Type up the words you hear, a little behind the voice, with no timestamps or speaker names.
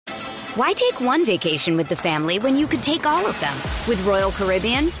Why take one vacation with the family when you could take all of them? With Royal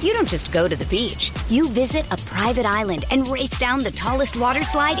Caribbean, you don't just go to the beach. You visit a private island and race down the tallest water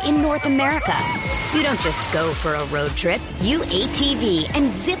slide in North America. You don't just go for a road trip. You ATV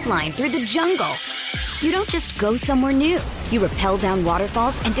and zip line through the jungle. You don't just go somewhere new. You rappel down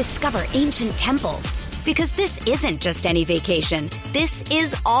waterfalls and discover ancient temples. Because this isn't just any vacation. This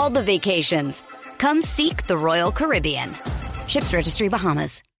is all the vacations. Come seek the Royal Caribbean. Ships Registry,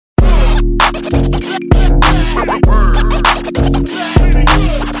 Bahamas.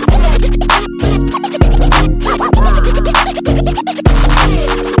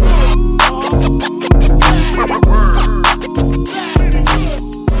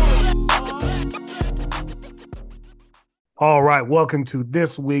 All right, welcome to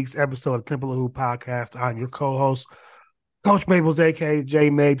this week's episode of Temple of Who podcast. I'm your co-host, Coach Maples, aka J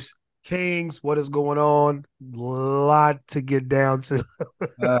Mapes. Kings, what is going on? A lot to get down to.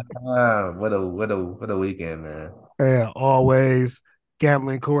 What a weekend, man. Yeah, always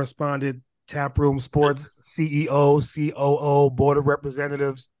gambling correspondent, Taproom Sports CEO, COO, Board of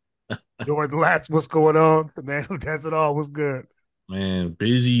Representatives. Jordan Latz, what's going on? The man who does it all, what's good? Man,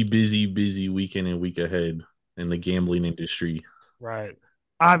 busy weekend and week ahead in the gambling industry. Right.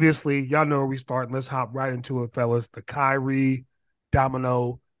 Obviously, y'all know where we start. Let's hop right into it, fellas. The Kyrie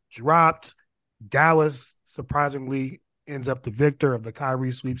domino dropped. Dallas surprisingly ends up the victor of the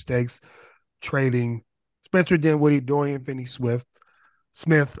Kyrie sweepstakes, trading Spencer Dinwiddie, Dorian Finney-Smith,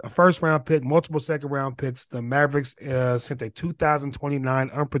 a first-round pick, multiple second-round picks. The Mavericks sent a 2029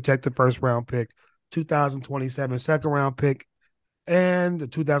 unprotected first-round pick, 2027 second-round pick, and the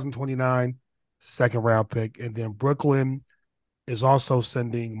 2029 second-round pick. And then Brooklyn is also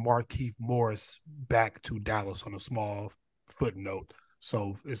sending Markieff Morris back to Dallas on a small footnote.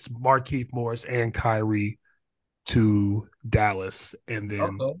 So it's Markieff Morris and Kyrie to Dallas, and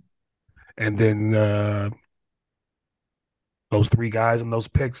then those three guys and those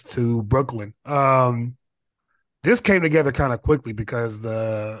picks to Brooklyn. This came together kind of quickly because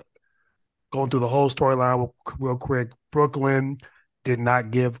going through the whole storyline real quick, Brooklyn did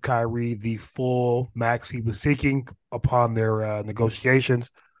not give Kyrie the full max he was seeking upon their negotiations.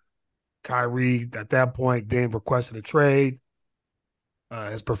 Kyrie at that point then requested a trade.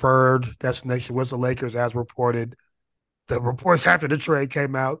 His preferred destination was the Lakers, as reported. The reports after the trade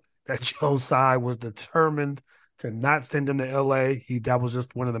came out that Joe Tsai was determined to not send him to L.A. That was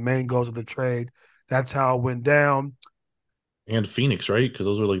just one of the main goals of the trade. That's how it went down. And Phoenix, right? Because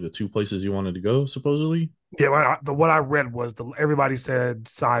those were like the two places you wanted to go, supposedly. Yeah, what I read was everybody said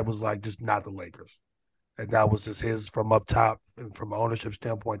Tsai was like just not the Lakers. And that was just his from up top and from an ownership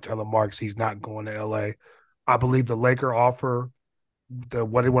standpoint, telling Marks he's not going to L.A. I believe the Laker offer,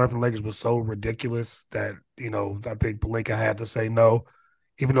 what he wanted from the Lakers was so ridiculous that, I think Pelinka had to say no.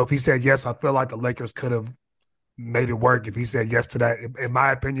 Even though if he said yes, I feel like the Lakers could have made it work if he said yes to that. In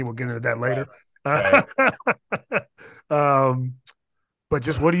my opinion, we'll get into that later. But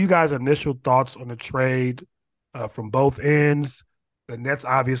just what are you guys' initial thoughts on the trade from both ends? The Nets,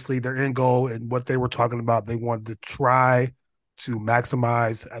 obviously, their end goal and what they were talking about, they wanted to try to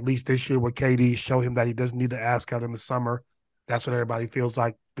maximize, at least this year with KD, show him that he doesn't need to ask out in the summer. That's what everybody feels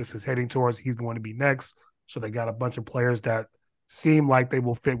like this is heading towards. He's going to be next. So they got a bunch of players that seem like they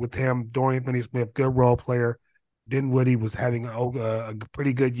will fit with him. Dorian Finney-Smith, good role player. Dinwiddie was having a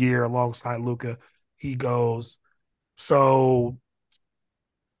pretty good year alongside Luka. He goes. So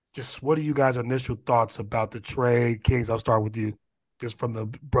just what are you guys' initial thoughts about the trade? Kings, I'll start with you, just from the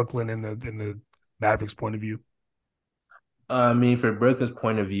Brooklyn and the Mavericks point of view. I mean, for Brooklyn's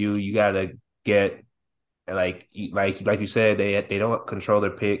point of view, you got to get like you said, they don't control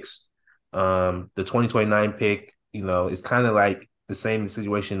their picks. The 2029 pick, it's kind of like the same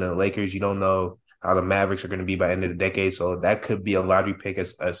situation in the Lakers. You don't know how the Mavericks are going to be by the end of the decade, so that could be a lottery pick,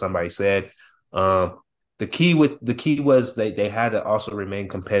 as somebody said. The key was they had to also remain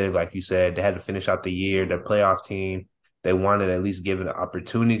competitive, like you said. They had to finish out the year. Their playoff team, they wanted to at least give it an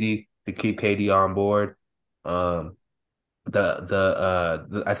opportunity to keep KD on board. I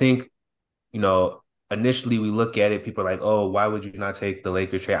think, initially we look at it, people are like, oh, why would you not take the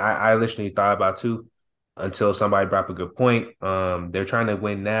Lakers trade? I literally thought about it too until somebody brought up a good point. They're trying to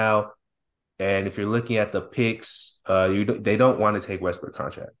win now. And if you're looking at the picks, they don't want to take Westbrook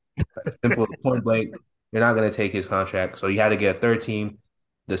contract. Simple, point blank, you're not going to take his contract. So you had to get a third team.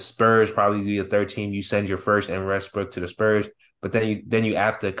 The Spurs probably be a third team. You send your first and Westbrook to the Spurs, but then you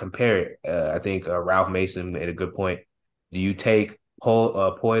have to compare it. I think Ralph Mason made a good point. Do you take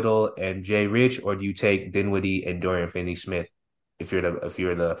Poeltl and Jay Rich, or do you take Dinwiddie and Dorian Finney-Smith if you're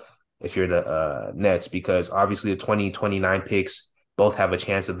the Nets? Because obviously the 2029 picks, both have a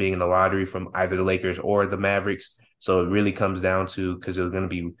chance of being in the lottery from either the Lakers or the Mavericks. So it really comes down to because it's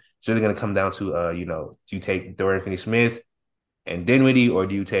really going to come down to do you take Dorian Finney-Smith and Dinwiddie, or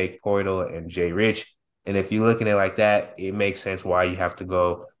do you take Portal and Jay Rich? And if you're looking at it like that, it makes sense why you have to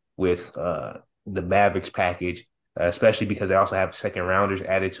go with the Mavericks package, especially because they also have second rounders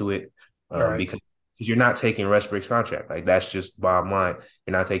added to it. Because you're not taking Westbrook's contract. Like that's just bottom line.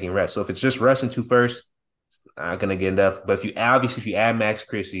 You're not taking Russ. So if it's just Russ and 2 firsts, it's not gonna get enough. But if you add Max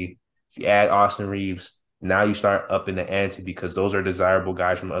Christie, if you add Austin Reeves, now you start up in the ante because those are desirable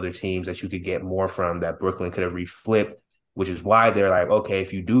guys from other teams that you could get more from that Brooklyn could have reflipped, which is why they're like, okay,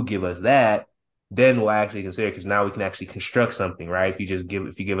 if you do give us that, then we'll actually consider because now we can actually construct something, right? If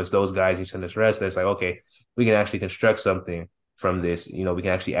you give us those guys, you send us rest, that's like, okay, we can actually construct something from this. We can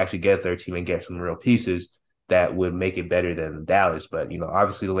actually get a third team and get some real pieces that would make it better than Dallas. But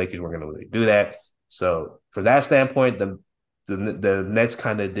obviously the Lakers weren't going to really do that. So from that standpoint, the Nets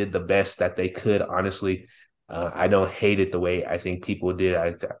kind of did the best that they could. Honestly, I don't hate it the way I think people did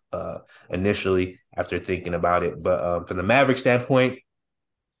initially after thinking about it. But from the Maverick standpoint,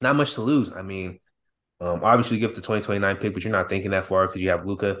 not much to lose. I mean, obviously you give the 2029 pick, but you're not thinking that far because you have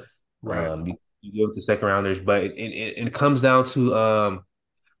Luka. Right. You give it to second rounders, but it comes down to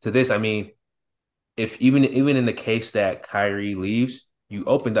this. I mean, if even in the case that Kyrie leaves, you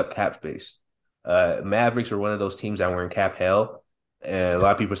opened up cap space. Mavericks were one of those teams that were in cap hell, and a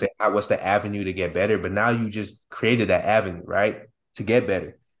lot of people say, "What's the avenue to get better?" But now you just created that avenue, right, to get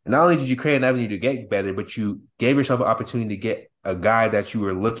better. And not only did you create an avenue to get better, but you gave yourself an opportunity to get a guy that you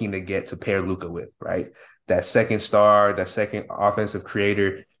were looking to get to pair Luka with, right? That second star, that second offensive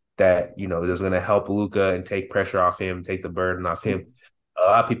creator that is going to help Luka and take pressure off him, take the burden off him. A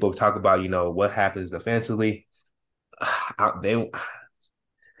lot of people talk about what happens defensively. I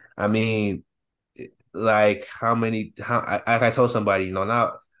mean, like I told somebody,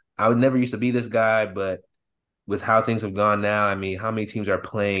 now I would never used to be this guy, but with how things have gone now, I mean, how many teams are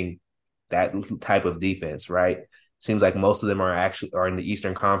playing that type of defense, right? Seems like most of them are in the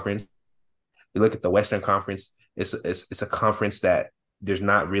Eastern Conference. You look at the Western Conference, it's a conference that there's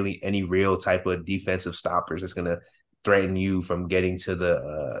not really any real type of defensive stoppers that's going to threaten you from getting to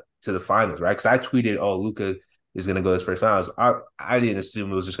the finals, right? Because I tweeted, "Oh, Luka is going to go to his first finals." I didn't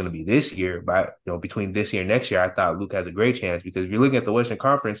assume it was just going to be this year, but between this year and next year, I thought Luka has a great chance because if you're looking at the Western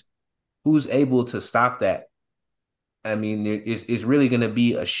Conference, who's able to stop that? I mean, it's really going to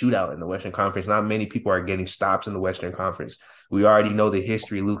be a shootout in the Western Conference. Not many people are getting stops in the Western Conference. We already know the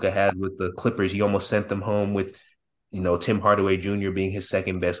history Luka had with the Clippers. He almost sent them home with, Tim Hardaway Jr. being his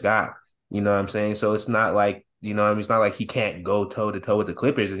second best guy. You know what I'm saying? So it's not like, it's not like he can't go toe to toe with the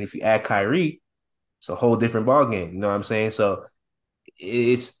Clippers. And if you add Kyrie, it's a whole different ballgame. You know what I'm saying? So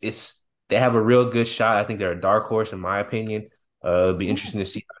they have a real good shot. I think they're a dark horse in my opinion. It'll be interesting to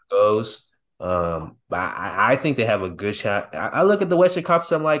see how it goes. But I think they have a good shot. I look at the Western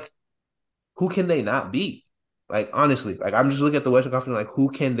Conference, I'm like, who can they not beat? Like, honestly, like I'm just looking at the Western Conference, like, who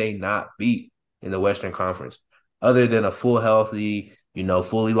can they not beat in the Western Conference? Other than a full healthy,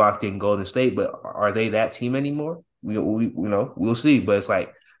 fully locked in Golden State, but are they that team anymore? We'll see. But it's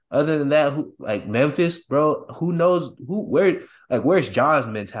like, other than that, like Memphis, bro, who knows where's Ja's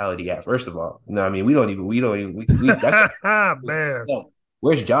mentality at? First of all, I mean, we that's man.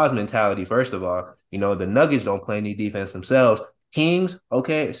 Where's Ja's mentality? First of all, the Nuggets don't play any defense themselves. Kings,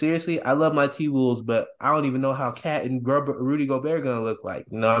 okay, seriously, I love my T-Wolves, but I don't even know how Cat and Rudy Gobert are gonna look like.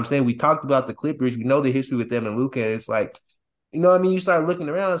 You know what I'm saying? We talked about the Clippers. We know the history with them and Luka. It's like, what I mean? You start looking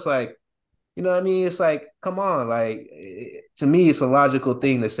around, it's like, what I mean? It's like, come on, like to me, it's a logical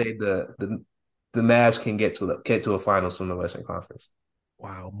thing to say the Mavs can get to a finals from the Western Conference.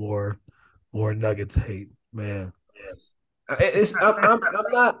 Wow, more Nuggets hate, man. I'm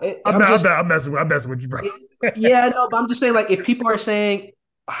messing with you, bro. Yeah, no, but I'm just saying, like, if people are saying,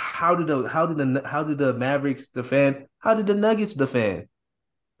 how did the Mavericks defend? How did the Nuggets defend?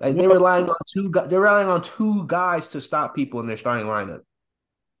 Like they're relying on two guys to stop people in their starting lineup.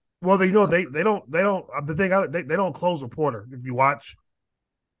 Well, they don't. The thing they don't close a Porter if you watch.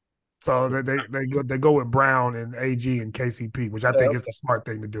 So they go with Brown and AG and KCP, which I think is the smart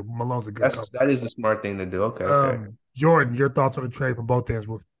thing to do. Malone's a good. That is the smart thing to do. Okay. Jordan, your thoughts on the trade from both ends?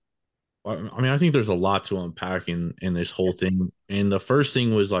 I mean, I think there's a lot to unpack in this whole thing. And the first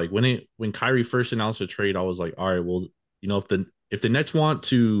thing was like when Kyrie first announced the trade, I was like, all right, well, if the Nets want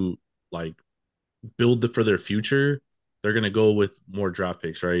to like build for their future, they're gonna go with more draft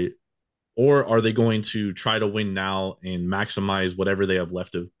picks, right? Or are they going to try to win now and maximize whatever they have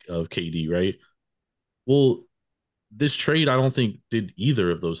left of KD, right? Well, this trade, I don't think did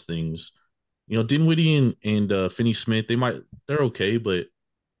either of those things. Dinwiddie and Finney Smith, they're okay, but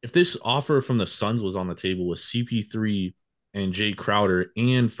if this offer from the Suns was on the table with CP3 and Jay Crowder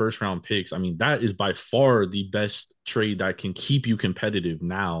and first round picks, I mean, that is by far the best trade that can keep you competitive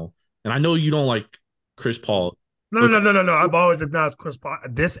now. And I know you don't like Chris Paul. No, no, no, no, no. I've always acknowledged Chris Paul.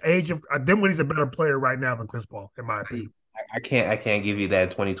 At this age of Dinwiddie's a better player right now than Chris Paul, in my opinion. I can't give you that in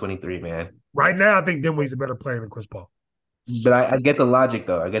 2023, man. Right now, I think Dinwiddie's a better player than Chris Paul. But I get the logic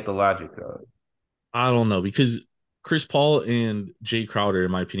though. I get the logic though. I don't know because Chris Paul and Jay Crowder,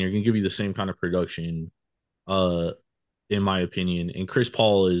 in my opinion, are going to give you the same kind of production, in my opinion. And Chris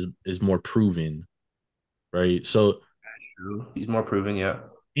Paul is more proven, right? So That's true. He's more proven, yeah.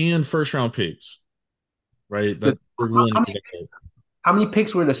 and first round picks, right? But That we're willing how to many, get. how many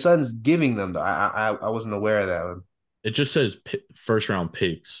picks were the Suns giving them though? I wasn't aware of that one. It just says first round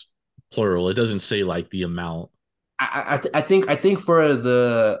picks, plural. It doesn't say like the amount. I think for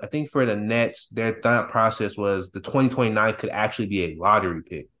the Nets, their thought process was the 2029 could actually be a lottery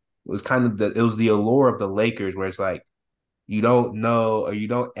pick. It was kind of the allure of the Lakers where it's like you don't know or you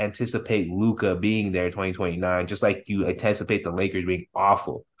don't anticipate Luka being there 2029, just like you anticipate the Lakers being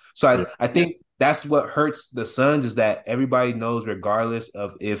awful. So Yeah. I think that's what hurts the Suns is that everybody knows regardless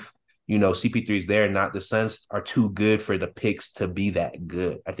of if CP3 is there or not, the Suns are too good for the picks to be that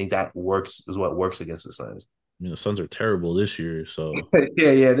good. I think that is what works against the Suns. I mean, the Suns are terrible this year, so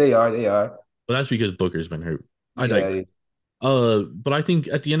Yeah, they are. but that's because Booker's been hurt. I Yeah, digress. But I think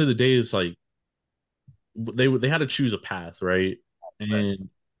at the end of the day, it's like they had to choose a path, right? And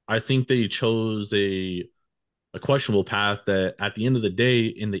I think they chose a questionable path that at the end of the day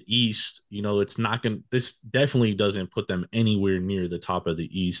in the East, it's not going to, this definitely doesn't put them anywhere near the top of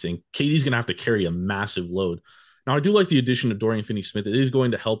the East. And KD's going to have to carry a massive load. Now, I do like the addition of Dorian Finney Smith. It is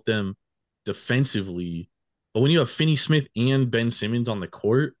going to help them defensively. But when you have Finney Smith and Ben Simmons on the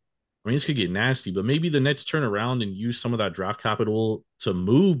court, I mean, this could get nasty, but maybe the Nets turn around and use some of that draft capital to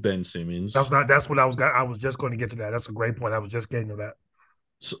move Ben Simmons. That's what I was just going to get to that. That's a great point. I was just getting to that.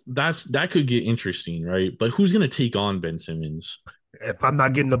 So that could get interesting, right? But who's going to take on Ben Simmons? If I'm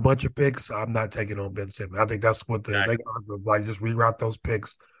not getting a bunch of picks, I'm not taking on Ben Simmons. I think that's what they like just reroute those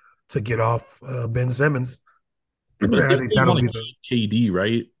picks to get off Ben Simmons. But I if think they that'll want be to keep KD,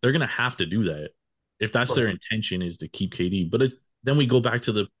 right? They're going to have to do that if that's their Right. intention is to keep KD. But then we go back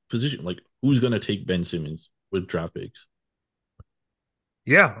to the position, like who's going to take Ben Simmons with draft picks?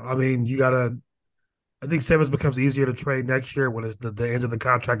 Yeah, I mean, you gotta. I think Simmons becomes easier to trade next year when it's the end of the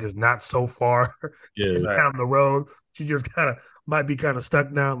contract is not so far Yeah, down the road. You just might be kind of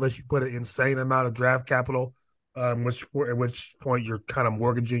stuck now unless you put an insane amount of draft capital, at which point you're kind of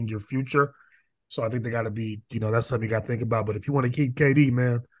mortgaging your future. So I think they got to be, that's something you got to think about. But if you want to keep KD,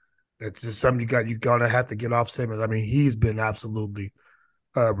 man, it's just something you gotta have to get off Simmons. I mean, he's been absolutely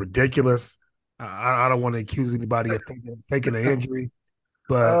ridiculous. I don't want to accuse anybody of faking an injury,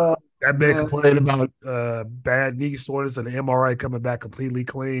 but that man complained about bad knee soreness and the MRI coming back completely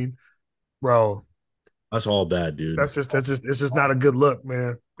clean, bro. that's all bad, dude. It's just not a good look,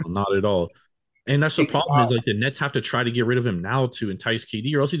 man. Not at all. And that's the problem is like the Nets have to try to get rid of him now to entice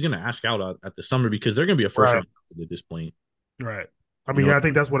KD, or else he's going to ask out at the summer because they're going to be a first round at this point. Right. I mean, I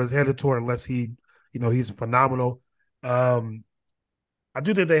think that's what it's headed toward, unless he's phenomenal. I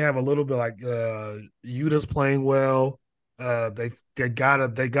do think they have a little bit like Utah's playing well. They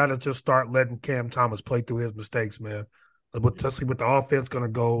gotta just start letting Cam Thomas play through his mistakes, man. Especially with the offense gonna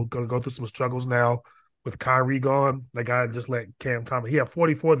go through some struggles now with Kyrie gone. They gotta just let Cam Thomas. He had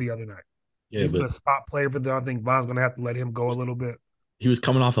 44 the other night. Yeah, He's been a spot player for them. I think Von's gonna have to let him go a little bit. he was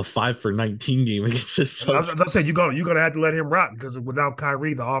coming off a 5 for 19 game against the Suns. I said you're gonna have to let him rock because without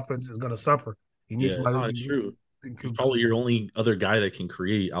Kyrie, the offense is gonna suffer. He needs somebody. True. He's probably your only other guy that can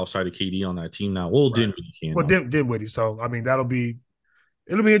create outside of KD on that team now. Well, Dinwiddie can. Well, Dinwiddie. So I mean, it'll be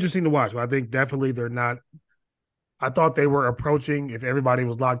interesting to watch. But I think definitely they're not. I thought they were approaching. If everybody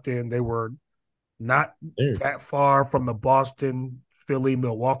was locked in, they were not that far from the Boston, Philly,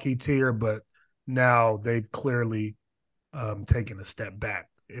 Milwaukee tier, but now they've clearly taken a step back.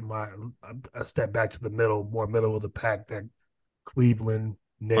 A step back to the more middle of the pack that Cleveland,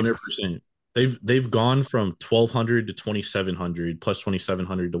 Knicks. 100%. They've gone from 1,200 to 2,700 plus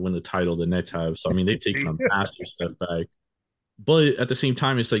 2,700 to win the title. The Nets have, so I mean they've taken a massive step back. But at the same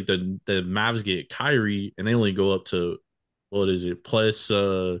time, it's like the Mavs get Kyrie and they only go up to what is it plus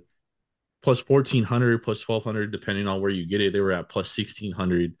 1,400 plus 1,200 depending on where you get it. They were at plus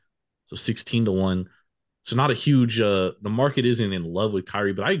 1,600, so 16-1. So not a huge. The market isn't in love with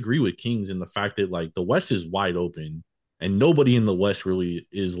Kyrie, but I agree with Kings in the fact that like the West is wide open. And nobody in the West really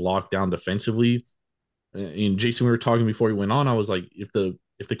is locked down defensively. And Jason, we were talking before we went on. I was like, if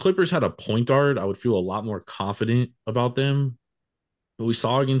if the Clippers had a point guard, I would feel a lot more confident about them. But we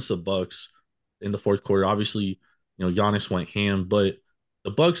saw against the Bucks in the fourth quarter, obviously, Giannis went ham, but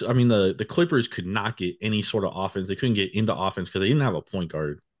the Bucks, I mean, the Clippers could not get any sort of offense. They couldn't get into offense because they didn't have a point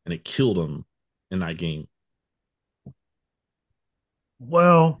guard, and it killed them in that game.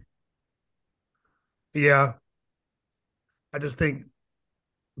 Well, yeah, I just think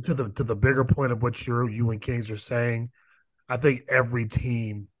to the bigger point of what you and Kings are saying, I think every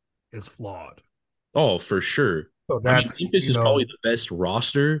team is flawed. Oh, for sure. So I mean, that's Memphis is probably the best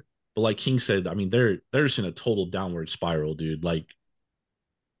roster, but like King said, I mean, they're just in a total downward spiral, dude. Like,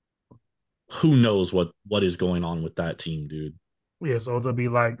 who knows what is going on with that team, dude? yeah. So it'll be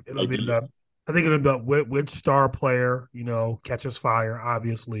like it'll Like, be the I think it'll be about which star player catches fire,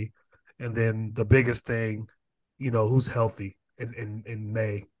 obviously, and then the biggest thing, who's healthy in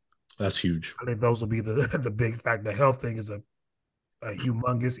May. that's huge. I think those will be the the big fact. The health thing is a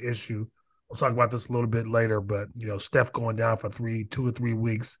humongous issue. We'll talk about this a little bit later, but Steph going down for 2 or 3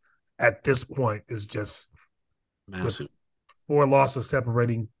 weeks at this point is just Massive. with 4 losses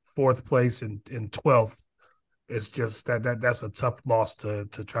separating fourth place and 12th. It's just that's a tough loss to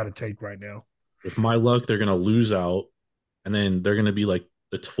try to take right now. With my luck, they're gonna lose out, and then they're gonna be like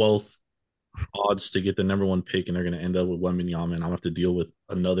the 12th odds to get the number one pick, and they're gonna end up with Wembanyama, and I'm gonna have to deal with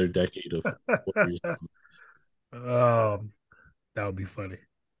another decade of That would be funny.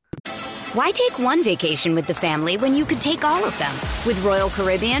 Why take one vacation with the family when you could take all of them? With Royal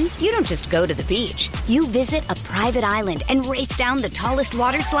Caribbean, you don't just go to the beach. You visit a private island and race down the tallest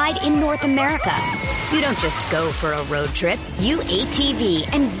water slide in North America. You don't just go for a road trip. You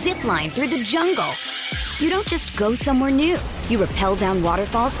ATV and zip line through the jungle. You don't just go somewhere new. You rappel down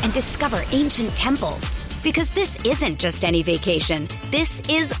waterfalls and discover ancient temples. Because this isn't just any vacation. This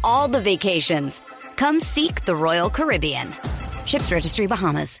is all the vacations. Come seek the Royal Caribbean. Ships Registry,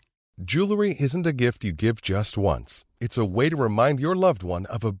 Bahamas. Jewelry isn't a gift you give just once. It's a way to remind your loved one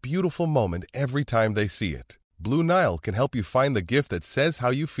of a beautiful moment every time they see it. Blue Nile can help you find the gift that says how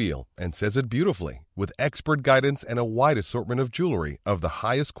you feel and says it beautifully, with expert guidance and a wide assortment of jewelry of the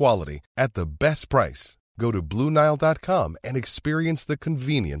highest quality at the best price. Go to BlueNile.com and experience the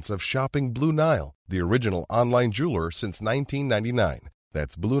convenience of shopping Blue Nile, the original online jeweler since 1999.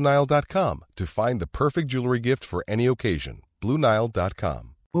 That's BlueNile.com to find the perfect jewelry gift for any occasion. BlueNile.com.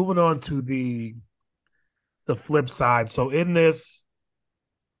 Moving on to the flip side. So in this,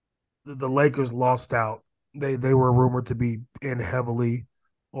 the Lakers lost out. They were rumored to be in heavily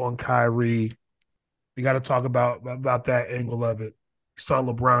on Kyrie. We got to talk about that angle of it. You saw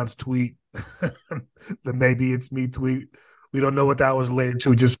LeBron's tweet, the maybe it's me tweet. We don't know what that was related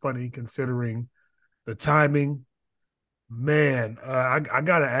to. Just funny considering the timing. Man, I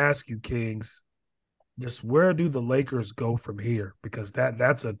got to ask you, Kings, just where do the Lakers go from here? Because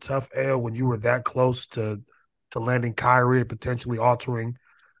that's a tough L when you were that close to landing Kyrie and potentially altering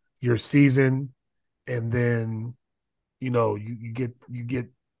your season, and then you get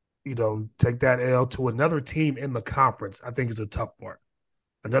take that L to another team in the conference. I think is a tough part.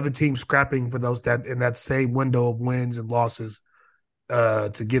 Another team scrapping for those that in that same window of wins and losses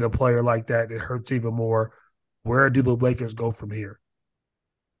to get a player like that, it hurts even more. Where do the Lakers go from here?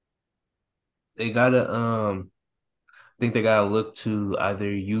 They gotta I think they gotta look to either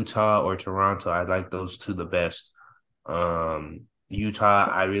Utah or Toronto. I like those two the best. Utah,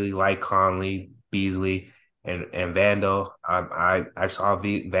 I really like Conley, Beasley, and Vando. I saw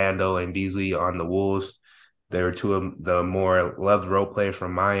Vando and Beasley on the Wolves. They were two of the more loved role players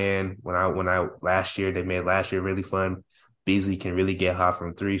from my end. When I last year, they made last year really fun. Beasley can really get hot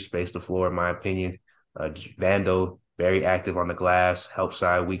from three, space the floor, in my opinion. Vando, very active on the glass, help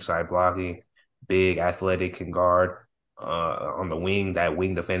side, weak side blocking, big, athletic, can guard. On the wing, that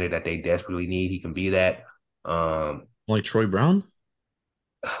wing defender that they desperately need, he can be that. Like Troy Brown?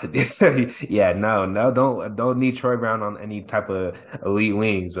 Yeah, no, don't need Troy Brown on any type of elite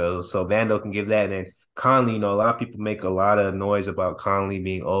wings, bro. So Vando can give that. And Conley, a lot of people make a lot of noise about Conley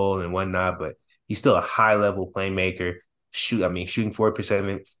being old and whatnot, but he's still a high level playmaker. Shooting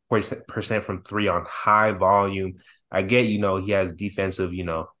 40% from three on high volume. I get, he has defensive,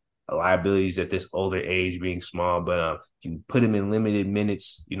 liabilities at this older age, being small, but you put him in limited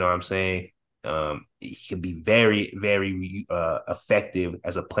minutes, you know what I'm saying? He can be very, very effective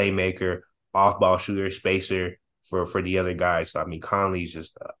as a playmaker, off-ball shooter, spacer for the other guys. So Conley's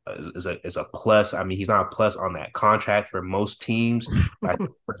just is a plus. He's not a plus on that contract for most teams. But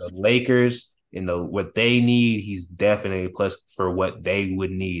for the Lakers, what they need, he's definitely a plus for what they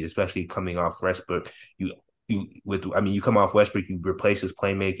would need, especially coming off Westbrook. You come off Westbrook, you replace his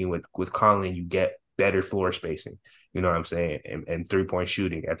playmaking with Conley, and you get better floor spacing. You know what I'm saying? And 3-point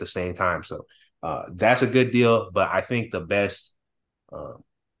shooting at the same time. So that's a good deal. But I think the best,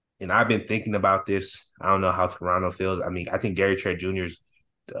 and I've been thinking about this. I don't know how Toronto feels. I mean, I think Gary Trent Jr.'s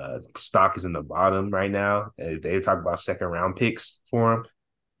stock is in the bottom right now. They talk about second round picks for him.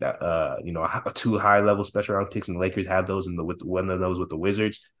 That two high level special round picks, and the Lakers have those with one of those with the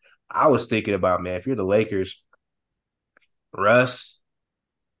Wizards. I was thinking about, man, if you're the Lakers, Russ,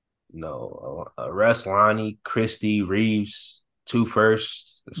 Russ, Lonnie, Christie, Reeves, 2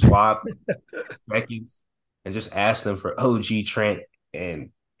 firsts, the swap, seconds, and just ask them for OG Trent and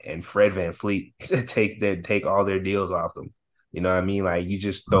Fred VanVleet to take all their deals off them. You know what I mean? Like, you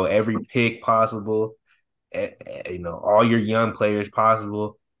just throw every pick possible, all your young players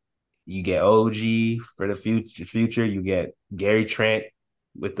possible. You get OG for the future. You get Gary Trent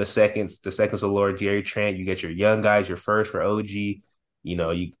with the seconds of Lord Gary Trent. You get your young guys, your first for OG.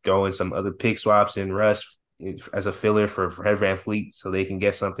 You throw in some other pick swaps in Russ as a filler for Fred VanVleet so they can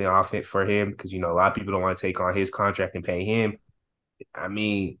get something off it for him, because, a lot of people don't want to take on his contract and pay him. I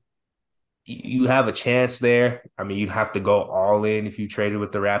mean, you have a chance there. I mean, you'd have to go all in if you traded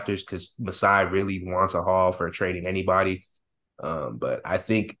with the Raptors, because Masai really wants a haul for trading anybody. But I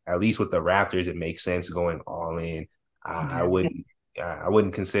think at least with the Raptors, it makes sense going all in. I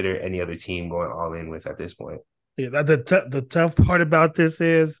wouldn't consider any other team going all in with at this point. Yeah, the tough part about this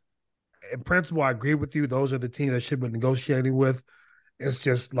is, in principle, I agree with you. Those are the teams that should be negotiating with. It's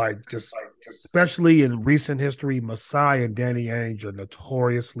just especially in recent history, Masai and Danny Ainge are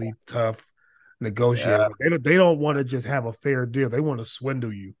notoriously tough negotiators. Yeah. They don't want to just have a fair deal. They want to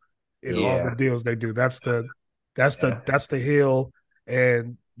swindle you in all the deals they do. That's the hill.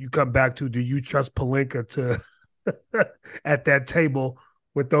 And you come back to, do you trust Pelinka to at that table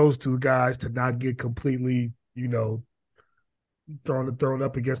with those two guys to not get completely, thrown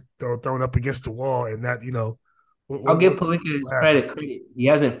up against the wall, and that, I'll give Pelinka his credit. He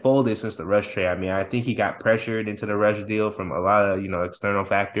hasn't folded since the Rush trade. I mean, I think he got pressured into the Rush deal from a lot of, external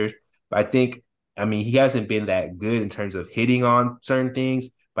factors. But I mean, he hasn't been that good in terms of hitting on certain things.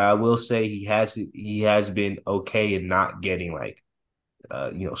 But I will say he has been okay in not getting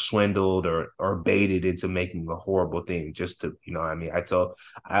swindled or baited into making a horrible thing just to, I mean, I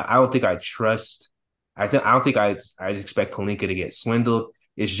don't think I trust. I don't think I expect Pelinka to get swindled.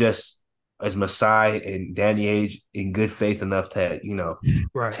 It's just, as Masai and Danny Ainge in good faith enough to,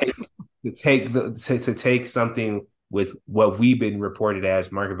 right, take something with what we've been reported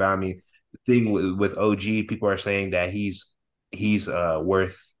as market value. The thing with OG, people are saying that he's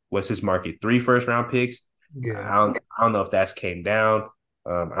worth, what's his market, 3 first-round picks. Yeah, I don't know if that's came down.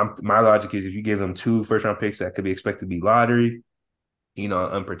 My logic is, if you give him 2 first-round picks that could be expected to be lottery,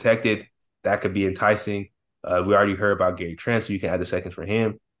 unprotected, that could be enticing. We already heard about Gary Trent, so you can add the seconds for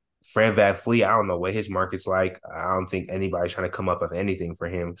him. Fred VanVleet, I don't know what his market's like. I don't think anybody's trying to come up with anything for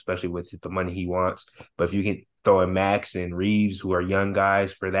him, especially with the money he wants. But if you can throw in Max and Reeves, who are young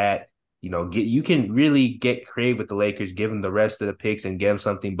guys, for that, you can really get creative with the Lakers, give them the rest of the picks and get them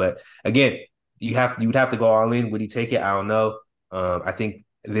something. But again, you would have to go all in. Would he take it? I don't know. I think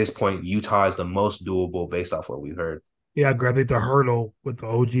at this point, Utah is the most doable based off what we've heard. Yeah, I agree. I think the hurdle with the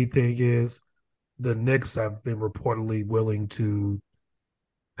OG thing is the Knicks have been reportedly willing to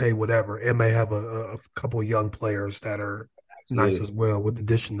pay whatever. It may have a couple of young players that are nice as well, with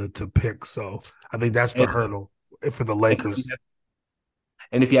addition to picks. So I think that's the hurdle for the Lakers.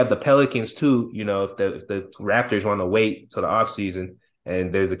 And if you have the Pelicans too, if the Raptors want to wait till the offseason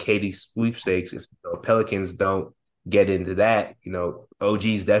and there's a KD sweepstakes, if the Pelicans don't get into that, OG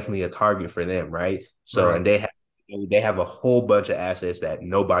is definitely a target for them, right? So right. And they have a whole bunch of assets that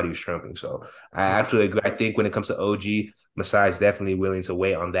nobody was trumping. So I absolutely agree. I think when it comes to OG, Masai is definitely willing to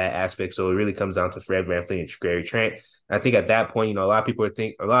wait on that aspect. So it really comes down to Fred VanVleet and Gary Trent. And I think at that point, a lot of people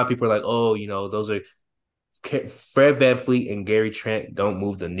are like, oh, those are Fred VanVleet and Gary Trent don't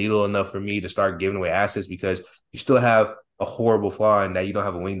move the needle enough for me to start giving away assets, because you still have a horrible flaw in that you don't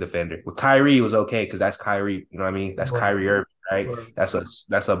have a wing defender. With Kyrie, it was okay because that's Kyrie. You know what I mean? That's right. Kyrie Irving. Right?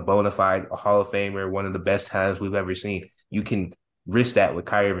 That's a bona fide Hall of Famer, one of the best talents we've ever seen. You can risk that with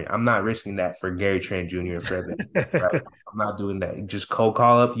Kyrie. I'm not risking that for Gary Trent Jr. and Fred VanVleet. Right? I'm not doing that. Just call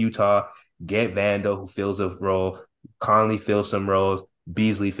up Utah, get Vando, who fills a role, Conley fills some roles,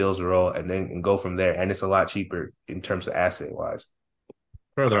 Beasley fills a role, and go from there. And it's a lot cheaper in terms of asset wise.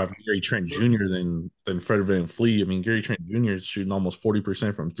 Rather have Gary Trent Jr. than Fred VanVleet. I mean, Gary Trent Jr. is shooting almost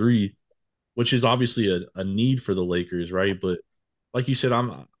 40% from 3. Which is obviously a need for the Lakers, right? But like you said,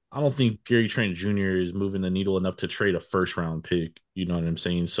 I don't think Gary Trent Jr. is moving the needle enough to trade a first-round pick. You know what I'm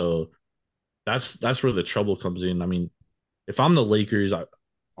saying? So that's where the trouble comes in. I mean, if I'm the Lakers,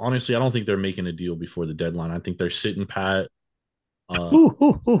 honestly, I don't think they're making a deal before the deadline. I think they're sitting pat.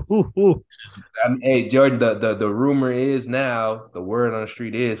 Hey, Jordan, the rumor is now, the word on the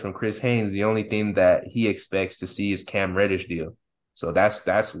street is from Chris Haynes, the only thing that he expects to see is Cam Reddish deal. So that's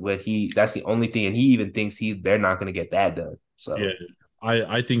the only thing, and he even thinks they're not going to get that done. So yeah,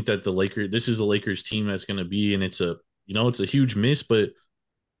 I think that this is the Lakers team that's going to be, and it's a huge miss. But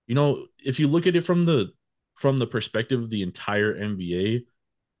if you look at it from the perspective of the entire NBA,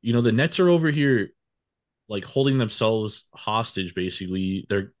 the Nets are over here like holding themselves hostage. Basically,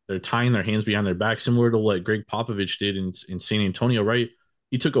 they're tying their hands behind their back, similar to what Greg Popovich did in San Antonio. Right,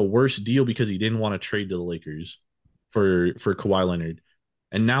 he took a worse deal because he didn't want to trade to the Lakers for Kawhi Leonard.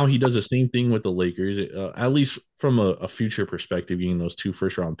 And now he does the same thing with the Lakers, at least from a future perspective, getting those 2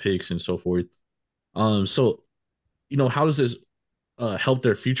 first-round picks and so forth. So, how does this help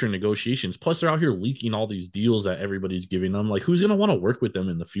their future negotiations? Plus, they're out here leaking all these deals that everybody's giving them. Like, who's going to want to work with them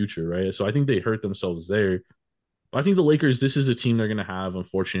in the future, right? So I think they hurt themselves there. But I think the Lakers, this is a team they're going to have,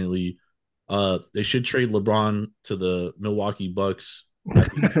 unfortunately. They should trade LeBron to the Milwaukee Bucks.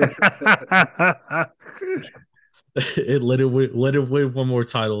 Let him win one more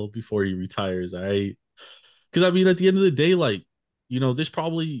title before he retires. Because I mean, at the end of the day, like this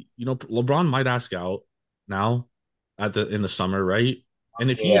probably LeBron might ask out now in the summer, right?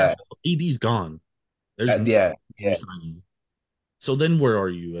 And if AD's gone, there's yeah. Signing. So then where are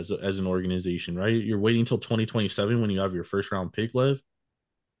you as an organization, right? You're waiting until 2027 when you have your first round pick left.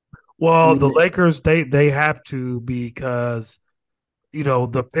 Well, the Lakers they have to, because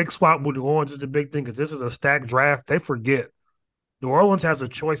the pick swap with New Orleans is the big thing, because this is a stacked draft. They forget New Orleans has a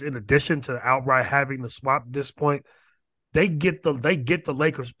choice in addition to outright having the swap at this point. They get the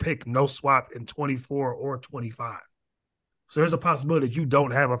Lakers pick, no swap, in 24 or 25. So there's a possibility that you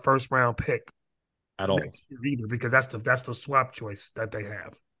don't have a first round pick at all either, because that's the swap choice that they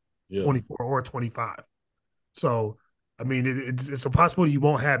have, 24 or 25. So I mean, it's a possibility you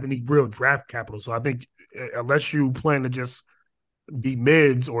won't have any real draft capital. So I think unless you plan to just be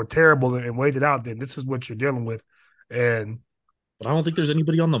mids or terrible and wait it out, then this is what you're dealing with. But I don't think there's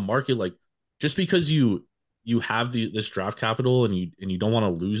anybody on the market, like, just because you have this draft capital and you don't want to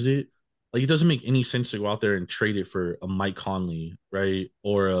lose it, like, it doesn't make any sense to go out there and trade it for a Mike Conley, right,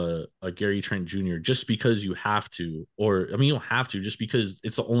 or a Gary Trent Jr. just because you have to, or I mean, you don't have to, just because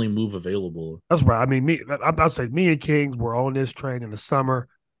it's the only move available. That's right. I mean, I'd say me and Kings were on this train in the summer.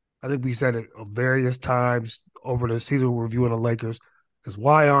 I think we said it various times over the season we're reviewing the Lakers, is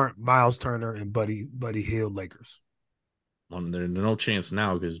why aren't Miles Turner and Buddy Hield Lakers? There's no chance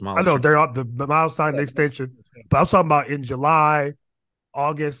now because Miles. I know they're the Miles signed the extension, but I'm talking about in July,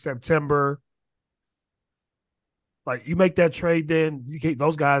 August, September. Like, you make that trade, then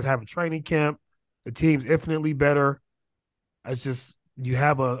those guys have a training camp. The team's infinitely better. It's just you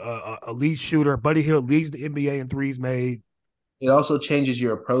have a lead shooter. Buddy Hield leads the NBA in threes made. It also changes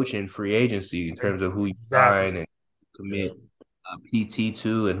your approach in free agency in terms of who you sign and commit PT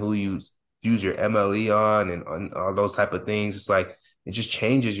to, and who you use your MLE on, and all those type of things. It's like, it just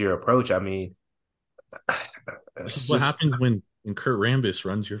changes your approach. I mean, what happens when Kurt Rambis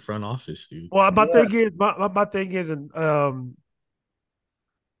runs your front office, dude? Well, my thing is, and I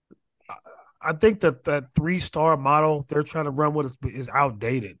think that 3-star model they're trying to run with is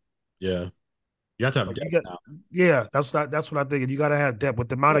outdated. Yeah, you have to have depth now. Yeah, that's what I think. You got to have depth with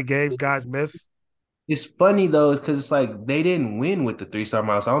the amount of games guys miss. It's funny though, because it's like they didn't win with the 3-star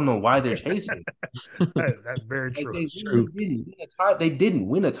model. So I don't know why they're chasing. That's very true. They didn't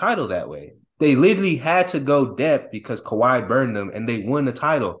win a title that way. They literally had to go depth because Kawhi burned them, and they won the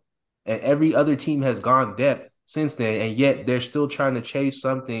title. And every other team has gone depth since then, and yet they're still trying to chase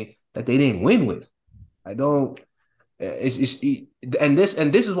something that they didn't win with. I don't. And this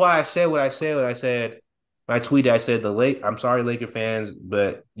is why I said what I said. When I tweeted, I said I'm sorry, Laker fans,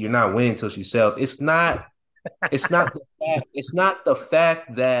 but you're not winning until she sells. It's not the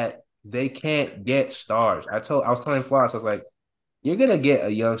fact that they can't get stars. I was telling Floss, I was like, you're gonna get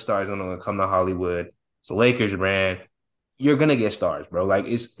a young star who's gonna come to Hollywood. It's a Lakers brand. You're gonna get stars, bro. Like,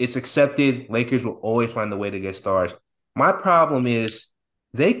 it's accepted. Lakers will always find a way to get stars. My problem is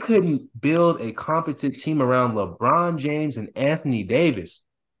they couldn't build a competent team around LeBron James and Anthony Davis.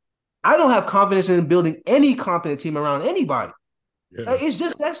 I don't have confidence in building any competent team around anybody. Yeah. It's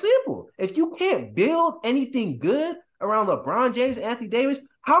just that simple. If you can't build anything good around LeBron James and Anthony Davis,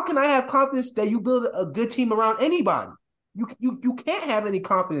 how can I have confidence that you build a good team around anybody? You can't have any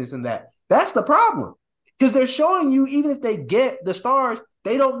confidence in that. That's the problem. Because they're showing you, even if they get the stars,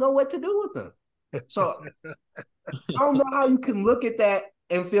 they don't know what to do with them. So I don't know how you can look at that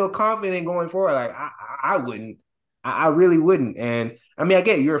and feel confident going forward. Like, I wouldn't. I really wouldn't. And I mean, I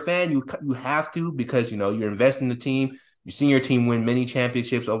get it, you're a fan. You have to because you're investing in the team. You've seen your team win many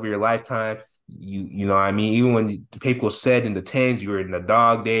championships over your lifetime. You know what I mean? Even when the people said in the tens, you were in the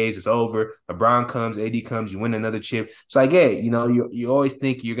dog days, it's over. LeBron comes, AD comes, you win another chip. So I get it. You always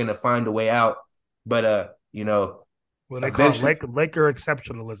think you're gonna find a way out, but Well, they call it eventually, Laker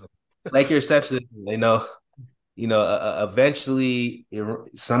exceptionalism. like your exception, eventually,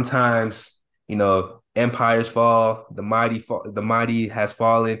 sometimes empires fall, the mighty has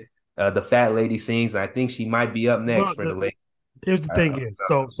fallen. The fat lady sings, and I think she might be up next Well, for the late. here's the thing is,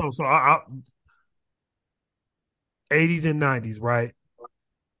 so 80s and 90s, right?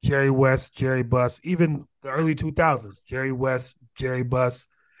 Jerry West, Jerry Buss, even the early 2000s, Jerry West, Jerry Buss,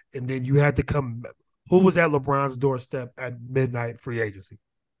 and then you had to come. Who was at LeBron's doorstep at midnight free agency?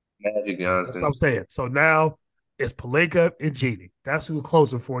 Magic That's what Johnson, I'm saying. So now it's Pelinka and Genie. That's who's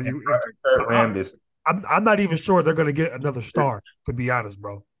closer for you. Kurt Rambis. I'm not even sure they're going to get another star, to be honest,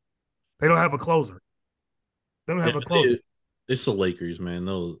 bro. They don't have a closer. They don't have a closer. It's the Lakers, man.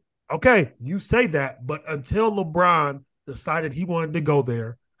 No, Okay, you say that, but until LeBron decided he wanted to go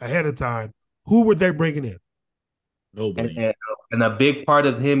there ahead of time, who were they bringing in? nobody. And a big part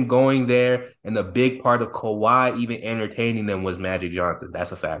of him going there, and a big part of Kawhi even entertaining them was Magic Johnson.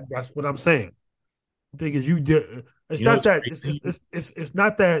 That's a fact. That's what I'm saying. The thing is, you did. It's You know not that. what's It's, crazy? it's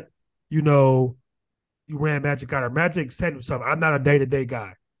not that. You know, you ran Magic out. Or Magic said himself, "I'm not a day to day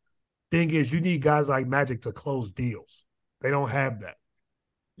guy." Thing is, you need guys like Magic to close deals. They don't have that.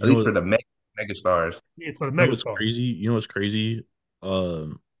 At least for the mega stars. It's for the You know what's megastars. crazy? You know what's crazy?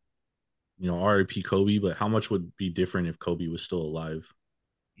 R.I.P. Kobe, but how much would be different if Kobe was still alive?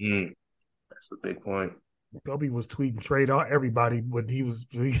 That's a big point. Kobe was tweeting trade all everybody when he was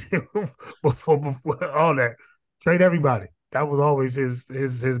before all that. Trade everybody. That was always his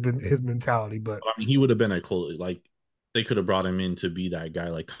mentality. But I mean, he would have been a close. Like they could have brought him in to be that guy.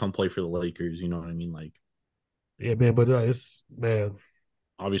 Like come play for the Lakers. You know what I mean? Like yeah, man. But it's man,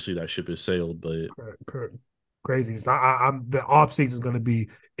 obviously that ship has sailed, but crazy. So I'm the offseason is going to be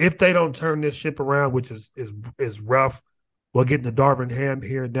if they don't turn this ship around, which is rough. We'll get into Darvin Ham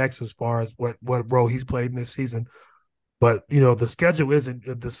here next as far as what role he's played in this season. But the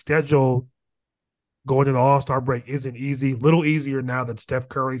schedule going into the All-Star break isn't easy. Little easier now that Steph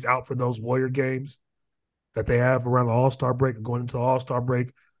Curry's out for those Warrior games that they have around the All-Star break and going into the All-Star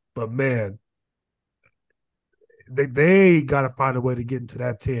break. But man, they got to find a way to get into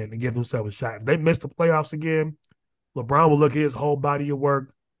that 10 and give themselves a shot. If they miss the playoffs again, LeBron will look at his whole body of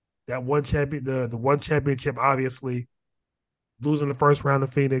work. That one the one championship, obviously, losing the first round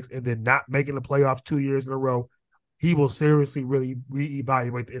of Phoenix and then not making the playoffs 2 years in a row, he will seriously really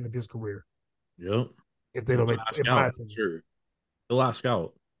reevaluate the end of his career. yep. If they don't make Last it, out, sure. The last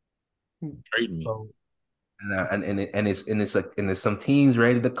out. Trade me. So, And it's some teams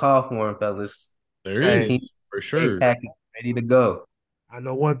ready to call for him, fellas. There Some is teams for sure. ready to go. I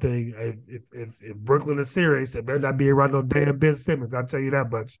know one thing: if Brooklyn is serious, it better not be around no damn Ben Simmons. I'll tell you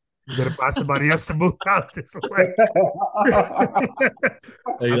that much. You better find somebody else to move out this way.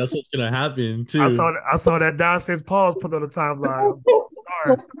 Hey, that's what's gonna happen too. I saw that nonsense pause put on the timeline.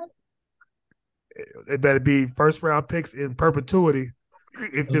 Sorry. It better be first round picks in perpetuity.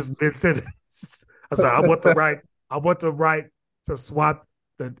 If it's Ben Simmons, I said I want the right to swap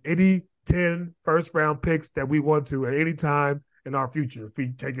any 10 first round picks that we want to at any time in our future if we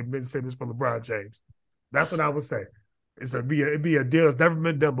take Ben Simmons for LeBron James. That's what I would say. It'd be a deal that's never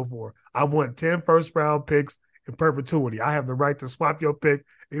been done before. I want 10 first round picks in perpetuity. I have the right to swap your pick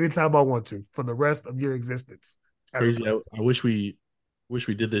anytime I want to for the rest of your existence. Crazy. I wish we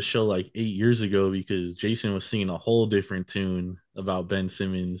did this show like 8 years ago because Jason was singing a whole different tune about Ben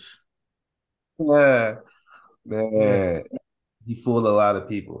Simmons. Yeah, man. He fooled a lot of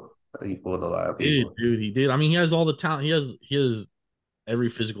people. He fooled a lot of people. Dude, he did. I mean, he has all the talent. He has every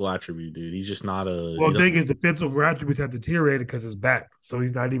physical attribute, dude. He's just not a. Well, the thing is, the physical attributes have deteriorated because his back, so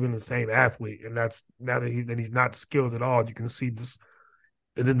he's not even the same athlete, and that's now that he's not skilled at all. You can see this,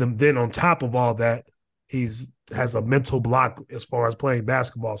 and then on top of all that, has a mental block as far as playing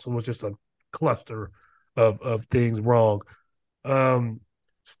basketball. So it's just a cluster of things wrong.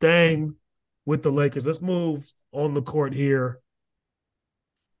 Staying with the Lakers, let's move on the court here.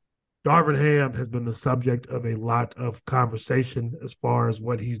 Darvin Ham has been the subject of a lot of conversation as far as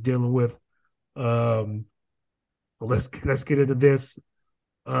what he's dealing with. Let's get into this.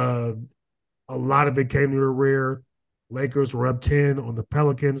 A lot of it came to a rear. Lakers were up 10 on the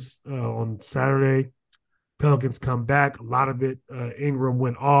Pelicans on Saturday. Pelicans come back. A lot of it, Ingram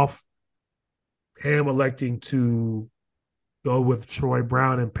went off. Ham electing to go with Troy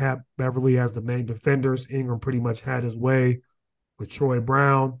Brown and Pat Beverly as the main defenders. Ingram pretty much had his way with Troy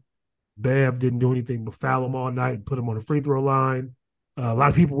Brown. Bev didn't do anything but foul him all night and put him on the free throw line. A lot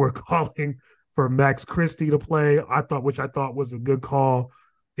of people were calling for Max Christie to play. Which I thought was a good call.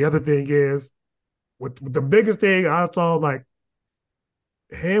 The other thing is, with the biggest thing I saw, like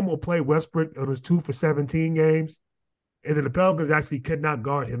Ham will play Westbrook on his 2 for 17 games, and then the Pelicans actually could not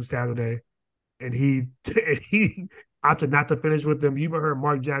guard him Saturday, and he opted not to finish with them. You even heard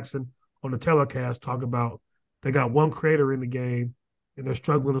Mark Jackson on the telecast talk about they got one creator in the game, and they're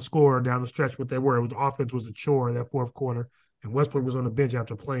struggling to score down the stretch. What they were, the offense was a chore in that fourth quarter, and Westbrook was on the bench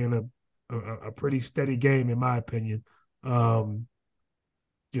after playing a pretty steady game, in my opinion.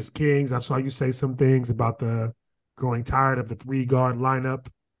 Just Kings. I saw you say some things about the growing tired of the 3-guard lineup.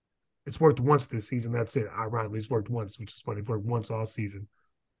 It's worked once this season. That's it. Ironically, it's worked once, which is funny. It's worked once all season.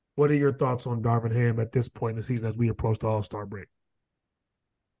 What are your thoughts on Darvin Ham at this point in the season as we approach the All-Star break?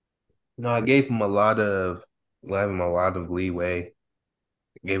 I gave him a lot of leeway.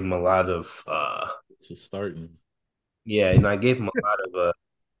 Gave him a lot of It's just starting. yeah, I gave him a lot of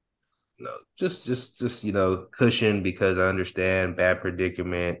just cushion because I understand bad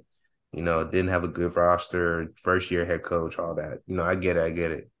predicament. Didn't have a good roster, first year head coach, all that. I get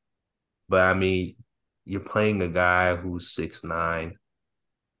it. But I mean, you're playing a guy who's 6'9".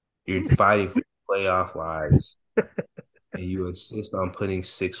 You're fighting for playoff lives, and you insist on putting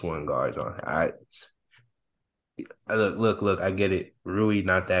 6'1" guards on. Look. I get it. Rui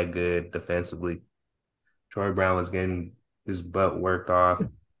not that good defensively. Troy Brown was getting his butt worked off.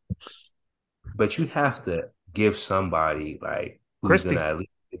 But you have to give somebody like who's going to at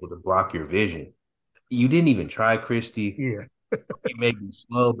least be able to block your vision. You didn't even try Christie. Yeah. He may be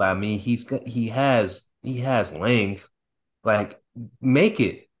slow, but I mean, he has length. Like, make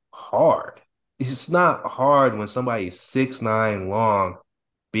it hard. It's not hard when somebody is 6'9" long,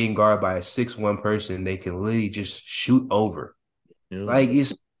 being guarded by a 6'1" person. They can literally just shoot over. Yeah.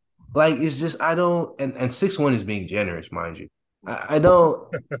 It's just I don't and 6'1" is being generous, mind you. I don't.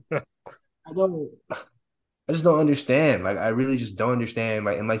 I just don't understand. Like, I really just don't understand.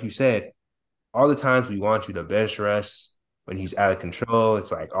 Like, and like you said, all the times we want you to bench Russ when he's out of control,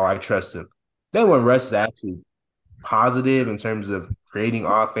 it's like, oh, I trust him. Then when Russ is actually positive in terms of creating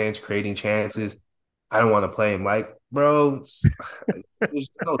offense, creating chances, I don't want to play him. Like, bro, there's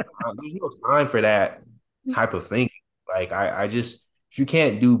no time for that type of thinking. Like, I just, if you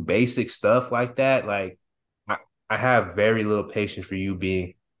can't do basic stuff like that, like, I have very little patience for you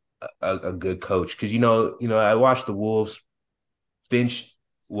being a good coach. Because I watched the Wolves. Finch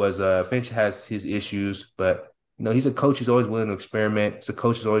has his issues, but he's a coach who's always willing to experiment. He's a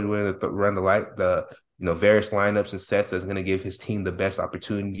coach who's always willing to run the various lineups and sets that's going to give his team the best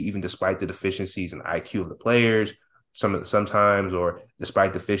opportunity, even despite the deficiencies in IQ of the players, sometimes, or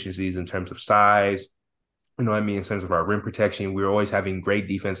despite deficiencies in terms of size. In terms of our rim protection, we were always having great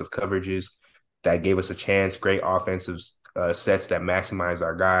defensive coverages that gave us a chance, great offensive sets that maximize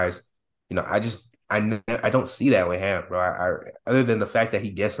our guys. I don't see that with Ham, bro. Other than the fact that he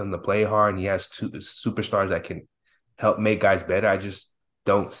gets them to play hard and he has two superstars that can help make guys better, I just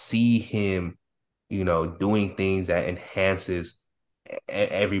don't see him, doing things that enhances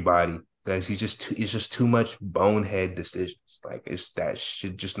everybody. Because it's just too much bonehead decisions. Like, that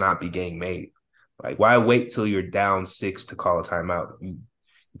should just not be getting made. Like, why wait till you're down 6 to call a timeout? You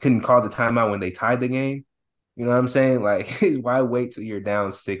couldn't call the timeout when they tied the game. You know what I'm saying? Like, why wait till you're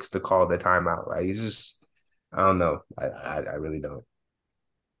down 6 to call the timeout? Like, it's just, I don't know. I really don't.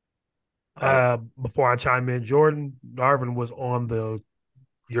 Before I chime in, Jordan Darvin was on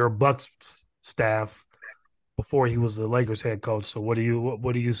your Bucks staff before he was the Lakers head coach. So what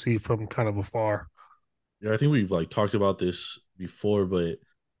do you see from kind of afar? Yeah, I think we've talked about this before, but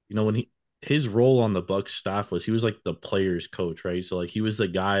when his role on the Bucks staff he was like the players coach, right? So he was the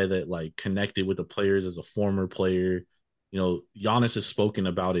guy that connected with the players as a former player. Giannis has spoken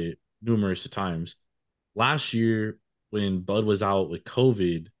about it numerous times. Last year, when Bud was out with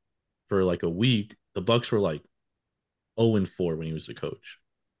COVID for a week, the Bucks were 0-4 when he was the coach.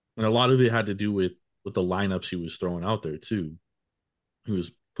 And a lot of it had to do with the lineups he was throwing out there too. He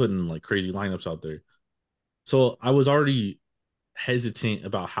was putting crazy lineups out there. So I was already hesitant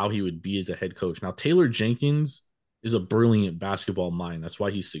about how he would be as a head coach. Now, Taylor Jenkins is a brilliant basketball mind. That's why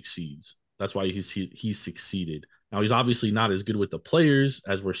he succeeds. That's why he's succeeded. Now, he's obviously not as good with the players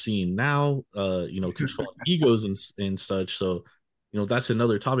as we're seeing now, controlling egos and such. So, that's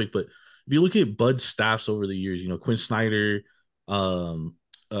another topic. But if you look at Bud's staffs over the years, Quinn Snyder,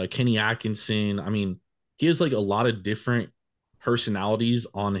 Kenny Atkinson, I mean, he has a lot of different personalities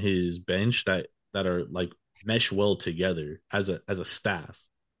on his bench that are mesh well together as a staff,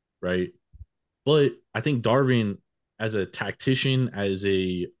 right? But I think Darvin, as a tactician, as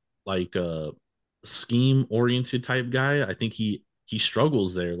a like a scheme oriented type guy, I think he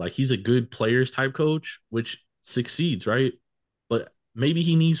struggles there. Like he's a good players type coach, which succeeds, right? But maybe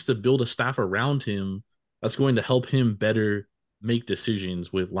he needs to build a staff around him that's going to help him better make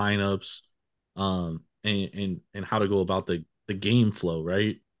decisions with lineups, and how to go about the game flow,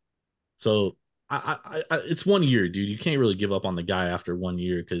 right? So it's 1 year, dude. You can't really give up on the guy after 1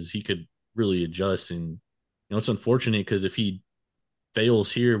 year because he could really adjust. And it's unfortunate because if he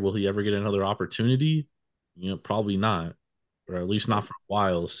fails here, will he ever get another opportunity? Probably not, or at least not for a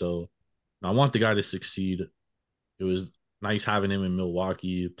while. So I want the guy to succeed. It was nice having him in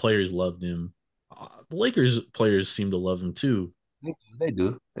Milwaukee. Players loved him. The Lakers players seem to love him too. They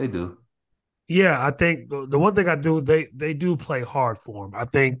do. They do. Yeah, I think the one thing I do, they do play hard for him. I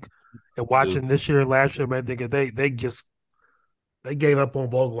think, and watching this year, last year, man, I think they gave up on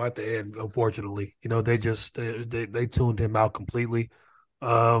Vogel at the end. Unfortunately, they just they tuned him out completely.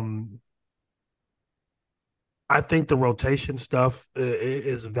 I think the rotation stuff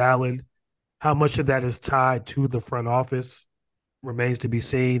is valid. How much of that is tied to the front office remains to be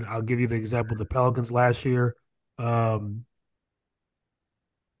seen. I'll give you the example of the Pelicans last year.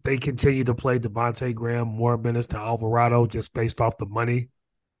 They continue to play Devontae Graham more minutes to Alvarado just based off the money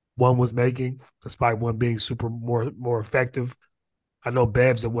one was making, despite one being super more effective. I know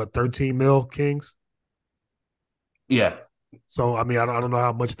Bev's at what, 13 mil, Kings? Yeah. So I mean, I don't know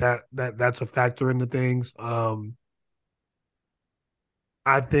how much that's a factor into things. I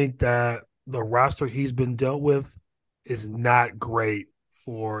think that the roster he's been dealt with is not great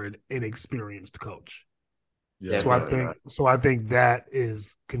for an inexperienced coach. Yeah. So I think that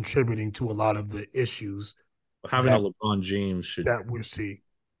is contributing to a lot of the issues Having a LeBron James should that we see.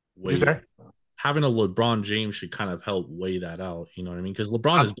 Having a LeBron James should kind of help weigh that out. You know what I mean? Because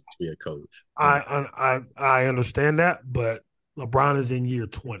LeBron is basically a coach. I understand that, but LeBron is in year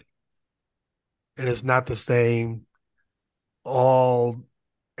 20, and it's not the same.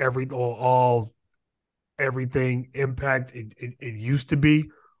 Everything impact it used to be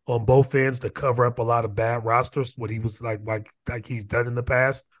on both ends to cover up a lot of bad rosters. What he was like he's done in the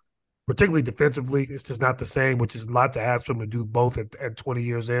past, particularly defensively, it's just not the same. Which is a lot to ask for him to do both at 20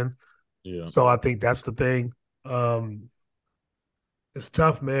 years in. Yeah. So I think that's the thing. It's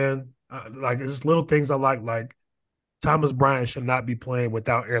tough, man. Like it's little things I like Thomas Bryant should not be playing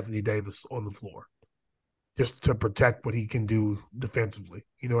without Anthony Davis on the floor, just to protect what he can do defensively.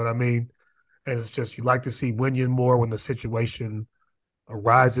 You know what I mean? And it's just you like to see Winion more when the situation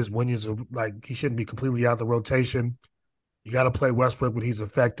arises. Winion's like he shouldn't be completely out of the rotation. You got to play Westbrook when he's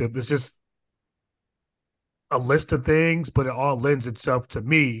effective. It's just a list of things, but it all lends itself to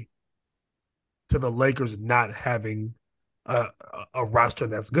me to the Lakers not having a roster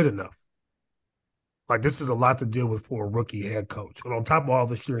that's good enough. Like this is a lot to deal with for a rookie head coach. And on top of all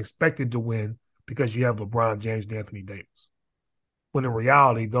this, you're expected to win because you have LeBron James and Anthony Davis. When in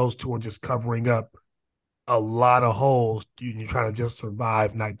reality, those two are just covering up a lot of holes. You're trying to just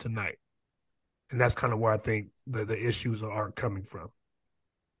survive night to night. And that's kind of where I think the issues are coming from.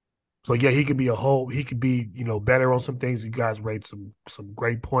 So yeah, he could be better on some things. You guys rate some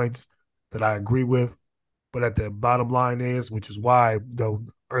great points that I agree with. But at the bottom line is, which is why though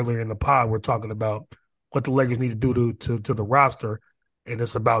earlier in the pod we're talking about what the Lakers need to do to the roster, and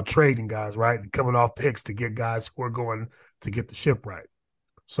it's about trading guys, right? And coming off picks to get guys who are going to get the ship right.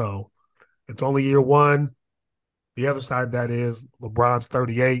 So it's only year one. The other side of that is LeBron's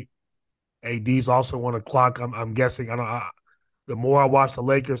 38. AD's also on the clock. I'm guessing. The more I watch the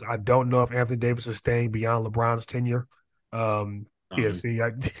Lakers, I don't know if Anthony Davis is staying beyond LeBron's tenure.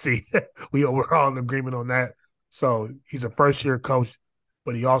 See, we're all in agreement on that. So he's a first-year coach,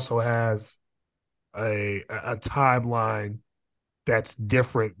 but he also has a timeline that's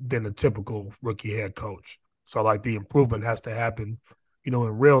different than a typical rookie head coach. So like the improvement has to happen, in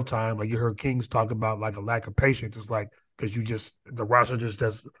real time. Like you heard Kings talk about like a lack of patience. It's like because the roster just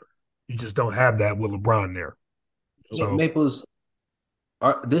does, you just don't have that with LeBron there. So Maples,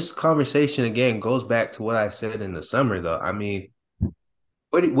 this conversation again goes back to what I said in the summer, though. I mean,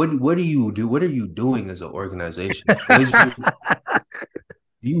 what do you do? What are you doing as an organization? Do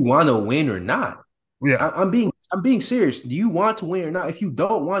you want to win or not? Yeah, I'm being serious. Do you want to win or not? If you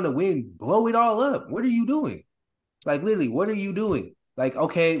don't want to win, blow it all up. What are you doing? Like literally, what are you doing? Like,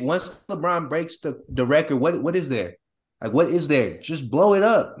 okay, once LeBron breaks the record, what is there? Like, what is there? Just blow it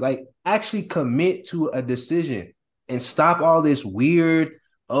up. Like, actually commit to a decision and stop all this weird,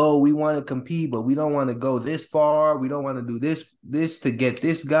 oh, we want to compete, but we don't want to go this far. We don't want to do this to get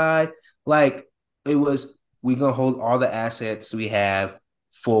this guy. Like, it was we're gonna hold all the assets we have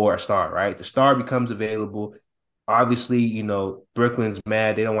for a star, right? The star becomes available. Obviously, Brooklyn's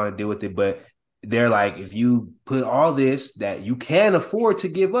mad, they don't want to deal with it, but they're like, if you put all this that you can afford to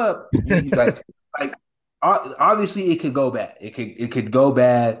give up, you like obviously it could go bad. It could go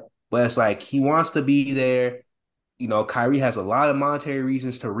bad, but it's like he wants to be there. Kyrie has a lot of monetary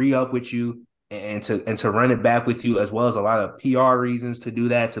reasons to re-up with you and to run it back with you, as well as a lot of PR reasons to do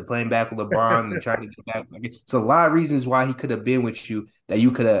that, to playing back with LeBron and trying to get back. It's a lot of reasons why he could have been with you that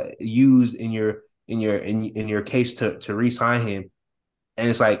you could have used in your case to re-sign him. And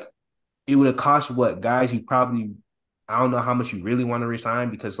it's like it would have cost what guys you probably, I don't know how much you really want to resign,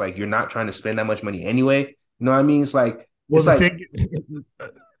 because like you're not trying to spend that much money anyway. You know what I mean? It's like, well,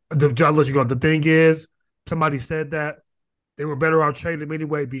 John, let you go. The thing is, somebody said that they were better off trading him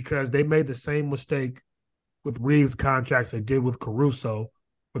anyway because they made the same mistake with Reeves' contracts they did with Caruso,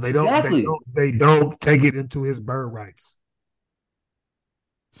 but they don't take it into his bird rights.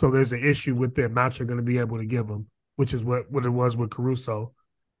 So there's an issue with the amount you're going to be able to give him, which is what it was with Caruso,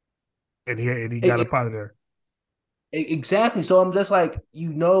 and he got up out of there. Exactly. So I'm just like,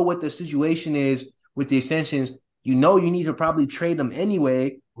 what the situation is with the extensions. You need to probably trade them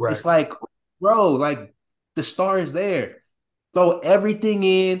anyway. Right. It's like, bro, like the star is there. Throw everything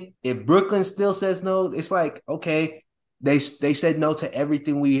in. If Brooklyn still says no, it's like, okay, they said no to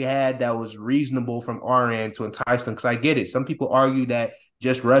everything we had that was reasonable from our end to entice them. Because I get it. Some people argue that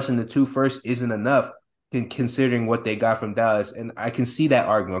just rushing the 2 first isn't enough considering what they got from Dallas. And I can see that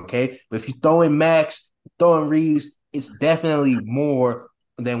argument, okay? But if you throw in Max, throw in Reeves, it's definitely more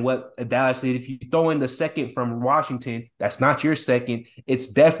than what Dallas did. If you throw in the second from Washington, that's not your second. It's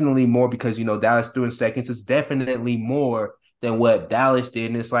definitely more because, Dallas doing seconds. It's definitely more than what Dallas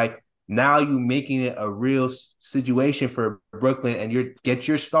did. And it's like, now you're making it a real situation for Brooklyn, and you get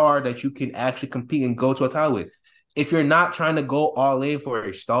your star that you can actually compete and go to a title with. If you're not trying to go all in for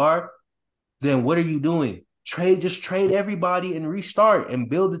a star, then what are you doing? Just trade everybody and restart and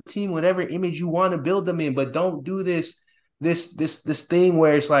build the team whatever image you want to build them in. But don't do this thing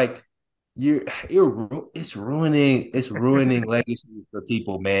where it's like it's ruining legacy for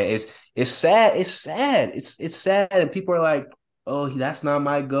people, man. It's sad. It's sad, and people are like, oh, that's not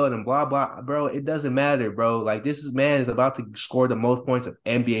my goal and blah blah, bro. It doesn't matter, bro. Like man is about to score the most points of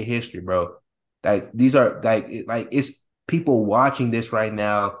NBA history, bro. Like these are like it's people watching this right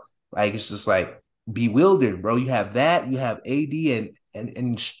now. Like it's just like bewildered, bro. You have AD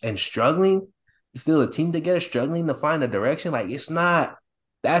and struggling. You feel a team together struggling to find a direction. Like that's not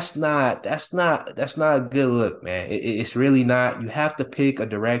a good look, man. It's really not. You have to pick a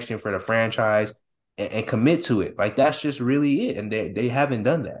direction for the franchise and commit to it. Like that's just really it. And they haven't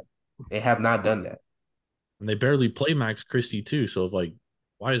done that. They have not done that. And they barely play Max Christie too. So like,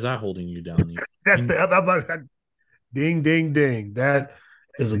 why is that holding you down? That's the ding, ding, ding. That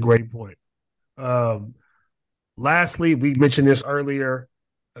is a great point. Lastly, we mentioned this earlier.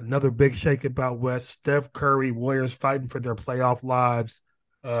 Another big shakeup out west. Steph Curry, Warriors fighting for their playoff lives.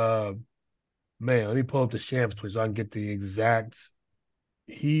 Man, let me pull up the Shams tweet so I can get the exact.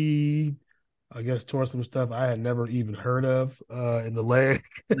 He, I guess, tore some stuff I had never even heard of in the leg.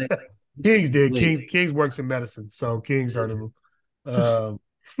 Kings did. Kings works in medicine, so Kings heard of him.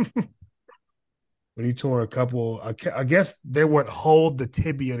 But he tore a couple. I guess they would hold the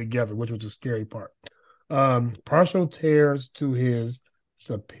tibia together, which was the scary part. Partial tears to his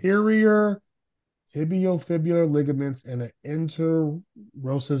superior tibiofibular ligaments and an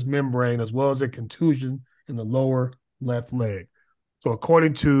interosseous membrane, as well as a contusion in the lower left leg. So,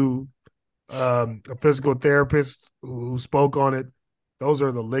 according to a physical therapist who spoke on it, those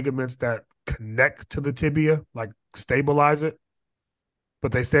are the ligaments that connect to the tibia, like stabilize it.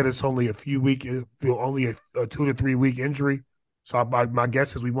 But they said it's only a 2 to 3 week injury. So my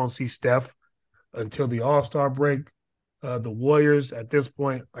guess is we won't see Steph until the All-Star break. The Warriors at this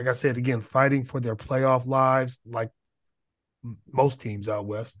point, like I said, again, fighting for their playoff lives, like most teams out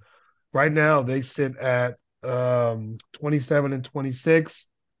west. Right now, they sit at 27 and 26,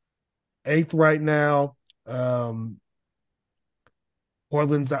 8th right now.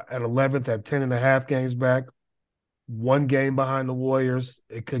 Portland's at 11th at 10.5 games back. 1 game behind the Warriors.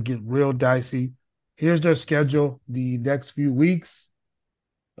 It could get real dicey. Here's their schedule the next few weeks.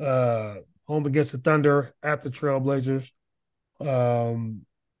 Home against the Thunder, at the Trailblazers. Big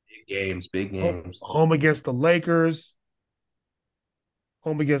games. Home against the Lakers.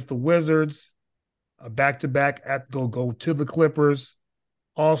 Home against the Wizards. Back-to-back go to the Clippers.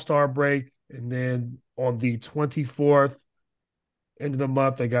 All-Star break. And then on the 24th, end of the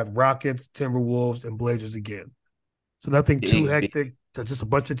month, they got Rockets, Timberwolves, and Blazers again. So nothing too hectic. Just a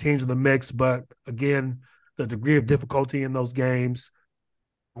bunch of teams in the mix. But again, the degree of difficulty in those games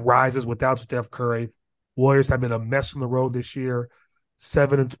rises without Steph Curry. Warriors have been a mess on the road this year,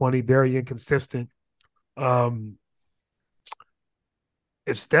 7-20, very inconsistent. Um,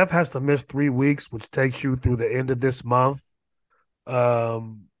 if Steph has to miss 3 weeks, which takes you through the end of this month,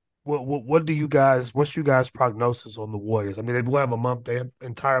 um, what do you guys? What's you guys' prognosis on the Warriors? I mean, they will have a month, they have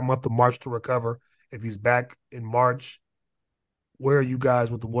entire month of March to recover. If he's back in March, where are you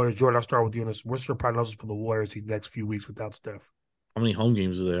guys with the Warriors? Jordan, I'll start with you on this. What's your prognosis for the Warriors these next few weeks without Steph? How many home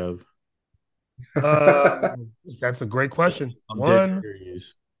games do they have? That's a great question. I'm dead One,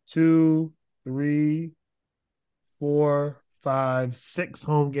 serious. 2, 3, 4, 5, 6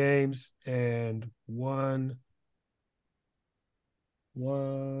 home games, and one,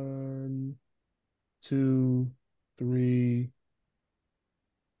 2, 3,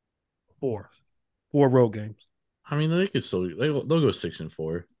 4 road games. I mean, they could still they'll go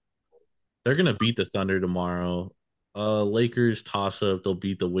 6-4. They're gonna beat the Thunder tomorrow. Lakers toss up. They'll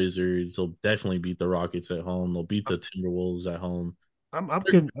beat the Wizards. They'll definitely beat the Rockets at home. They'll beat the Timberwolves at home. I'm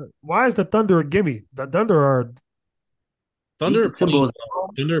kidding. Why is the Thunder a gimme? The Thunder are Beat Thunder the are playing, Timberwolves.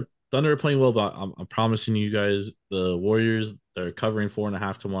 Thunder are playing well, but I'm promising you guys, the Warriors, they're covering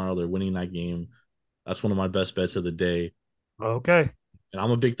 4.5 tomorrow. They're winning that game. That's one of my best bets of the day. okay. And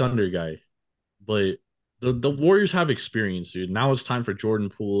I'm a big Thunder guy, but the Warriors have experience, dude. Now it's time for Jordan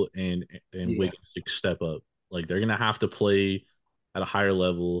Poole and Yeah. Wiggins to step up. Like they're gonna have to play at a higher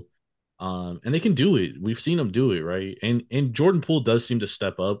level. And they can do it. We've seen them do it, right? And Jordan Poole does seem to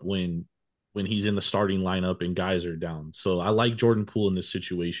step up when he's in the starting lineup and guys are down. So I like Jordan Poole in this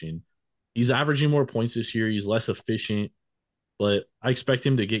situation. He's averaging more points this year. He's less efficient, but I expect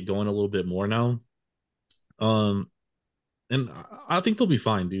him to get going a little bit more now. Um, and I think they'll be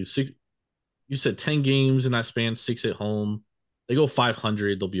fine, dude. You said 10 games in that span, 6 at home. They go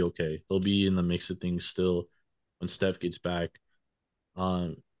 500, they'll be okay. They'll be in the mix of things still when Steph gets back.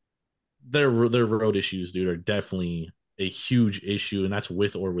 Um, their road issues, dude, are definitely a huge issue, and that's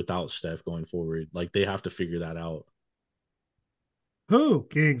with or without Steph going forward. Like they have to figure that out. Who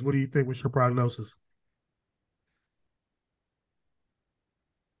Kings? What do you think? What's your prognosis?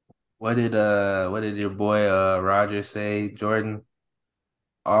 What did your boy Roger say, Jordan?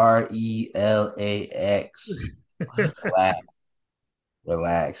 RELAX.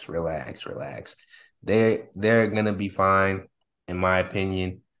 Relax, relax. They're gonna be fine, in my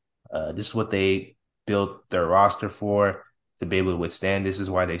opinion. This is what they built their roster for, to be able to withstand. This is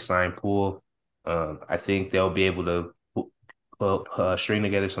why they signed Poole. I think they'll be able to string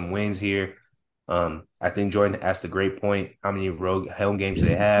together some wins here. I think Jordan asked a great point. How many road home games do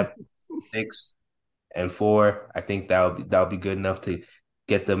they have? 6-4. I think that'll be good enough to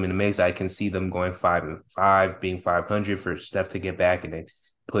get them in the mix. I can see them going 5-5, being 500 for Steph to get back and then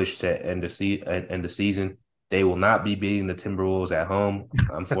push to end the season. They will not be beating the Timberwolves at home,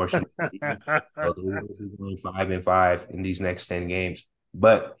 unfortunately. So the Wolves is going 5-5 in these next 10 games.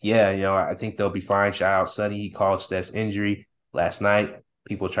 But yeah, I think they'll be fine. Shout out Sonny. He called Steph's injury last night.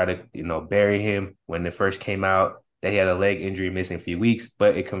 People try to, bury him when it first came out. They had a leg injury missing a few weeks,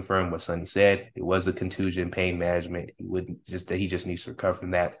 but it confirmed what Sonny said. It was a contusion, pain management. He just needs to recover from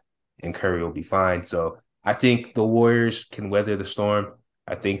that, and Curry will be fine. So I think the Warriors can weather the storm.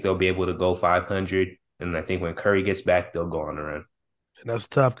 I think they'll be able to go 500, and I think when Curry gets back, they'll go on a run. And that's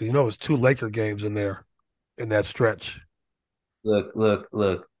tough because it's 2 Laker games in there in that stretch.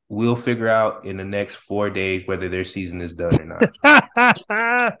 Look. We'll figure out in the next 4 days whether their season is done or not.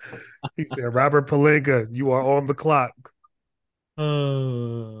 He said, Robert Pelinka, you are on the clock.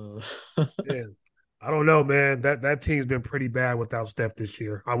 Yeah. I don't know, man. That team's been pretty bad without Steph this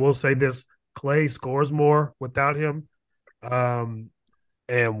year. I will say this: Clay scores more without him. And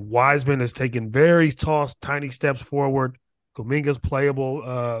Wiseman has taken very tall, tiny steps forward. Kuminga's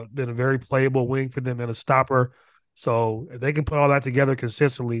playable, been a very playable wing for them and a stopper. So if they can put all that together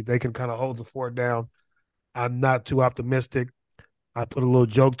consistently, they can kind of hold the fort down. I'm not too optimistic. I put a little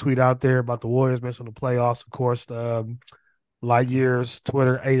joke tweet out there about the Warriors missing the playoffs. Of course, Light Years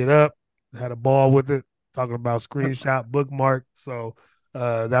Twitter ate it up, had a ball with it, talking about screenshot, bookmark. So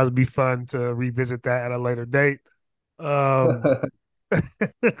that would be fun to revisit that at a later date. But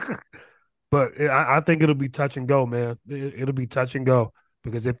I think it'll be touch and go, man. It'll be touch and go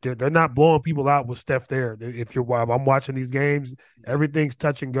because if they're not blowing people out with Steph there, if I'm watching these games, everything's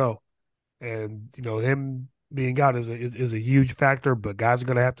touch and go, and him being out is a huge factor. But guys are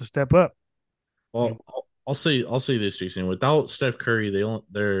going to have to step up. Well, I'll say this, Jason. Without Steph Curry, they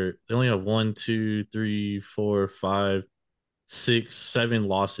only have 1, 2, 3, 4, 5, 6, 7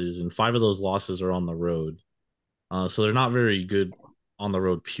 losses, and 5 of those losses are on the road. So they're not very good on the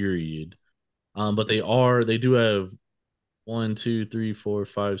road, period. But they do have 1, 2, 3, 4,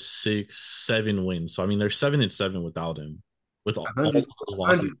 5, 6, 7 wins. So I mean, they're 7-7 without him, with all of 500, those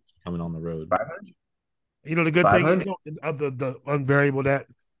losses coming on the road. 500. The good thing, 500. the unvariable that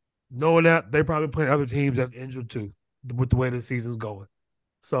knowing that they probably playing other teams that's injured too, with the way the season's going.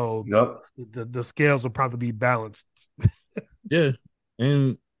 So Yep. the scales will probably be balanced. Yeah,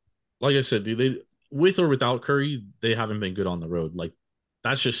 and like I said, dude, they with or without Curry, they haven't been good on the road. Like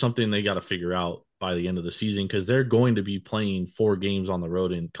that's just something they got to figure out by the end of the season because they're going to be playing 4 games on the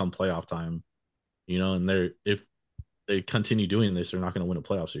road and come playoff time, and if they continue doing this, they're not going to win a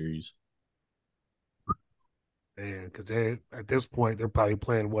playoff series. Man, because they at this point they're probably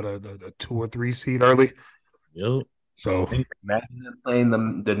playing what a 2 or 3 seed early. Yep. So imagine them playing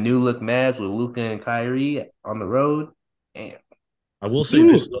the new look Mavs with Luka and Kyrie on the road. Damn. I will say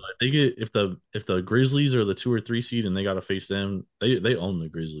this though, if the Grizzlies are the 2 or 3 seed and they got to face them, they own the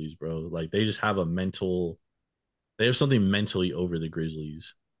Grizzlies, bro. Like they just have they have something mentally over the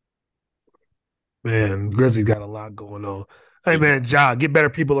Grizzlies. Man, Grizzlies got a lot going on. Hey man, Ja, get better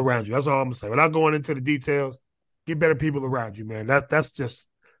people around you. That's all I'm gonna say. Without going into the details, get better people around you, man. That's just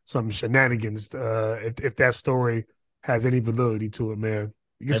some shenanigans. If that story has any validity to it, man.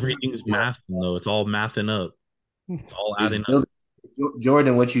 Everything's math though. It's all mathing up. It's all adding up.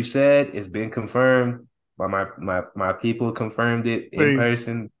 Jordan, what you said has been confirmed by my people. Confirmed it in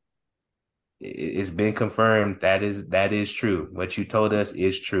person. It's been confirmed. That is true. What you told us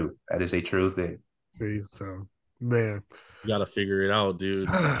is true. That is a true thing. See, so man, you got to figure it out, dude.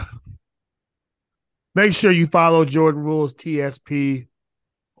 Make sure you follow Jordan Rules TSP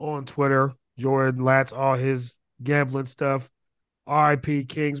on Twitter. Jordan lats all his gambling stuff. RIP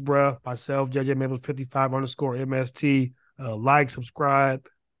Kingsborough. Myself, JJ Mabels 55_MST. Like, subscribe,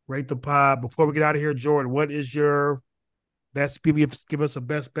 rate the pod. Before we get out of here, Jordan, what is your best? Give us a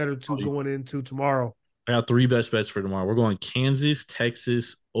best bet or two going into tomorrow. I got 3 best bets for tomorrow. We're going Kansas,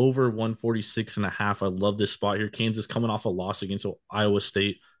 Texas, over 146.5. I love this spot here. Kansas coming off a loss against Iowa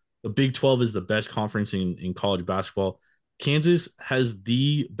State. The Big 12 is the best conference in college basketball. Kansas has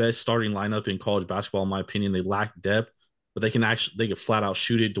the best starting lineup in college basketball, in my opinion. They lack depth, but they can flat out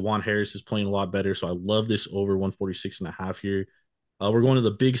shoot it. DeJuan Harris is playing a lot better, so I love this over 146.5 here. We're going to the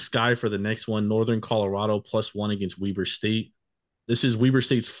Big Sky for the next one. Northern Colorado +1 against Weber State. This is Weber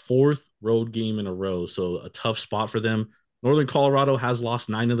State's 4th road game in a row, so a tough spot for them. Northern Colorado has lost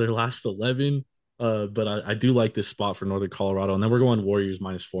 9 of their last 11, but I do like this spot for Northern Colorado. And then we're going Warriors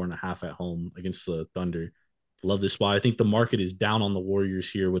 -4.5 at home against the Thunder. Love this spot. I think the market is down on the Warriors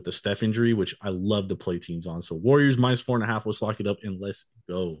here with the Steph injury, which I love to play teams on. So Warriors -4.5. Let's lock it up and let's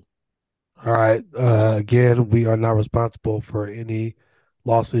go. All right. Again, we are not responsible for any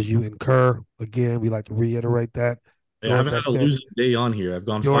losses you incur. Again, we like to reiterate that. I haven't had a losing day on here. I've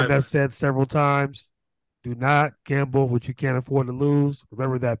gone Jordan 5. has said several times, do not gamble what you can't afford to lose.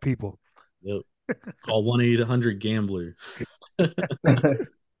 Remember that, people. Yep. Call 1-800-GAMBLER.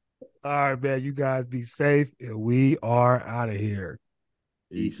 All right, man. You guys be safe, and we are out of here.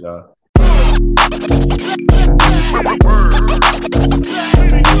 Peace.